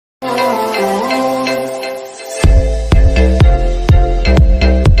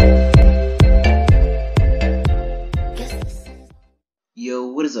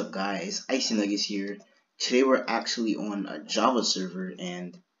guys, Icy Nuggets here. Today we're actually on a Java server,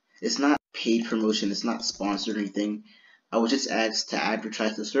 and it's not paid promotion, it's not sponsored or anything. I was just asked to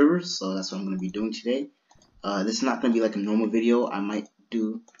advertise the server, so that's what I'm going to be doing today. This is not going to be like a normal video. I might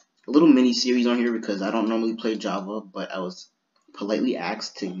do a little mini series on here because I don't normally play Java, but I was politely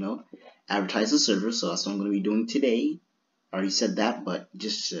asked to, advertise the server, so that's what I'm going to be doing today. I already said that, but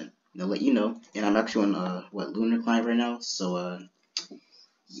just to let you know. And I'm actually on Lunar Client right now, so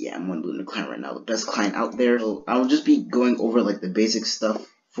yeah, I'm on Lunar Client right now, the best client out there. So I'll just be going over like the basic stuff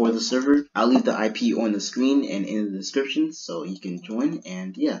for the server. I'll leave the IP on the screen and in the description so you can join,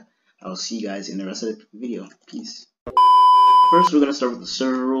 and yeah, I'll see you guys in the rest of the video. Peace. First, we're gonna start with the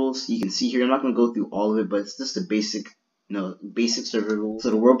server rules. You can see here, I'm not gonna go through all of it, but it's just the basic server rules.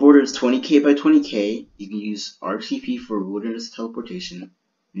 So the world border is 20k by 20k. You can use RTP for wilderness teleportation.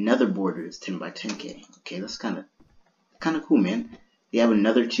 Nether border is 10 by 10k. Okay, that's kind of cool, man. They have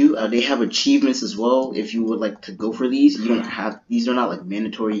another two. They have achievements as well. If you would like to go for these, you don't have. These are not like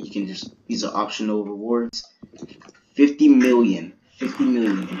mandatory. You can just. These are optional rewards. 50 million, and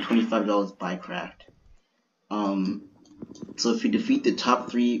 $25 buy craft. So if you defeat the top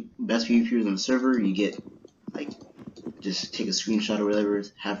 3 best PvPers on the server, you get like just take a screenshot or whatever,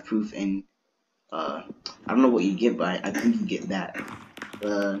 have proof, and I don't know what you get, but I think you get that.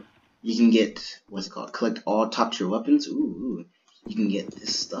 You can get what's it called? Collect all top tier weapons. Ooh. You can get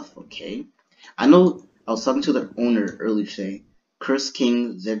this stuff, okay. I know I was talking to the owner earlier today. Curse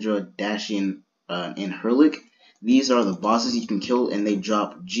King, Zedra, Dashian, and Hurlik. These are the bosses you can kill, and they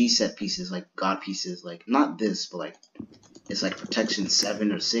drop G set pieces, like god pieces, like not this, but like it's like protection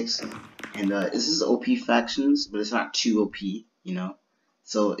 7 or 6. And this is OP factions, but it's not too OP,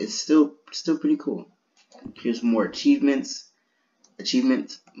 So it's still pretty cool. Here's more achievements.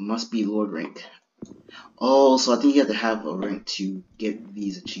 Achievement must be Lord rank. Oh, so I think you have to have a rank to get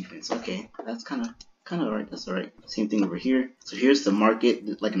these achievements. Okay, that's kind of alright. That's alright. Same thing over here. So here's the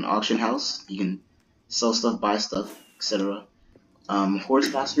market, like an auction house. You can sell stuff, buy stuff, etc.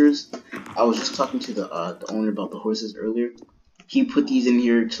 Horse masters. I was just talking to the owner about the horses earlier. He put these in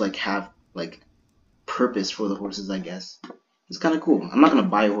here to like have like purpose for the horses, I guess. It's kind of cool. I'm not gonna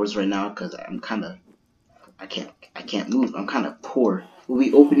buy a horse right now because I can't move. I'm kind of poor. We'll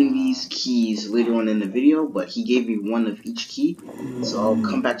be opening these keys later on in the video, but he gave me one of each key, so I'll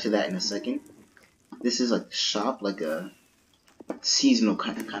come back to that in a second. This is like a shop, like a seasonal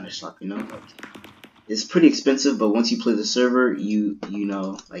kind of shop, Like, it's pretty expensive, but once you play the server, yeah.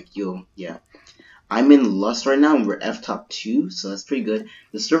 I'm in Lust right now, and we're F-top 2, so that's pretty good.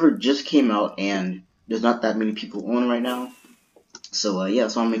 The server just came out, and there's not that many people on right now. So yeah,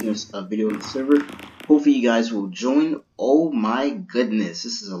 so I'm making a video of the server. Hopefully you guys will join. Oh my goodness,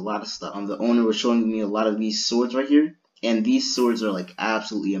 this is a lot of stuff. The owner was showing me a lot of these swords right here, and these swords are like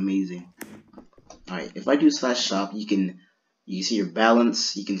absolutely amazing. Alright, if I do /shop, you can see your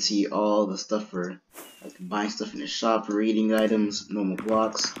balance. You can see all the stuff for like buying stuff in the shop, raiding items, normal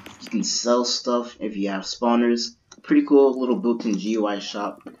blocks. You can sell stuff if you have spawners. Pretty cool little built-in GUI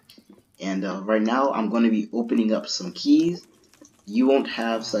shop. And right now I'm going to be opening up some keys. You won't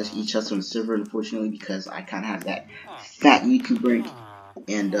have /e-chest on the server, unfortunately, because I kind of have that fat YouTube rank.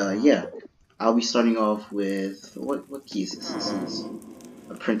 And yeah, I'll be starting off with what key is this? This is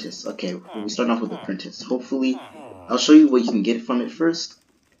Apprentice. Okay, we'll be starting off with Apprentice. Hopefully, I'll show you what you can get from it first.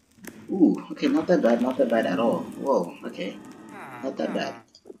 Ooh, okay, not that bad at all. Whoa, okay, not that bad.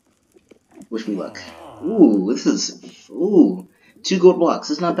 Wish me luck. Ooh, this is 2 gold blocks.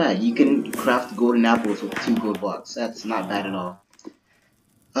 That's not bad. You can craft golden apples with 2 gold blocks. That's not bad at all.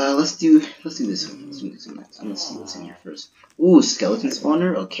 Let's do this one. Let's do this one next. Let's see what's in here first. Ooh, skeleton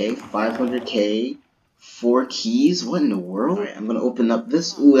spawner. Okay, 500k, 4 keys. What in the world? Alright, I'm gonna open up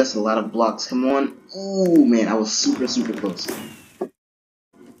this. Ooh, that's a lot of blocks. Come on. Ooh, man, I was super close.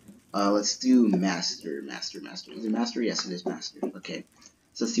 Let's do master. Is it master? Yes, it is master. Okay,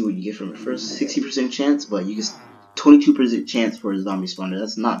 so let's see what you get from it first. 60% chance, but you get 22% chance for a zombie spawner.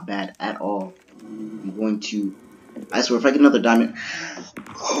 That's not bad at all. I'm going to. I swear, if I get another diamond.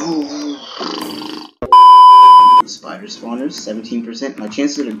 Spider spawners, 17%. My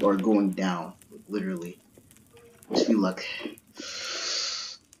chances are going down, literally. Wish me luck.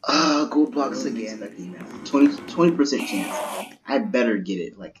 Gold blocks again. 20% chance. I better get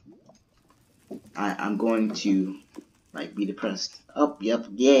it. Like, I'm going to like be depressed. Oh, yep,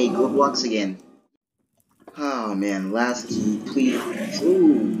 yay, gold blocks again. Oh man, last key, please.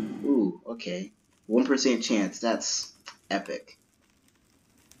 Ooh, okay. 1% chance. That's epic.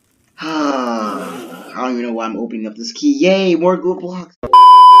 I don't even know why I'm opening up this key. Yay, more gold blocks.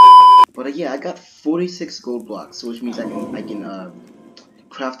 But yeah, I got 46 gold blocks, so which means I can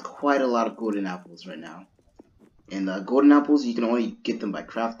craft quite a lot of golden apples right now. And golden apples, you can only get them by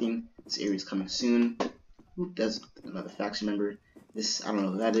crafting. This area is coming soon. Oop, that's another faction member. This, I don't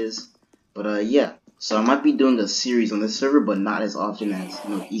know who that is. But yeah. So I might be doing a series on this server, but not as often as,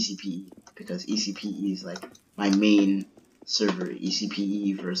 you know, ECPE. Because ECPE is like my main server.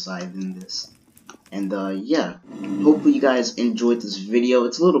 ECPE Versailles than this. And yeah. Hopefully you guys enjoyed this video.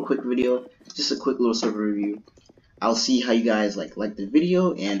 It's a little quick video. Just a quick little server review. I'll see how you guys like the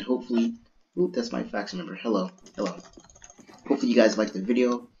video, and hopefully, oop, that's my faction member. Hello. Hopefully you guys like the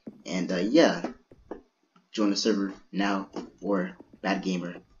video, and yeah, join the server now, or bad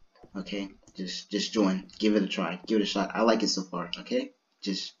gamer. Okay, just join, give it a try, give it a shot. I like it so far. Okay,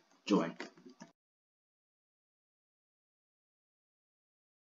 just join.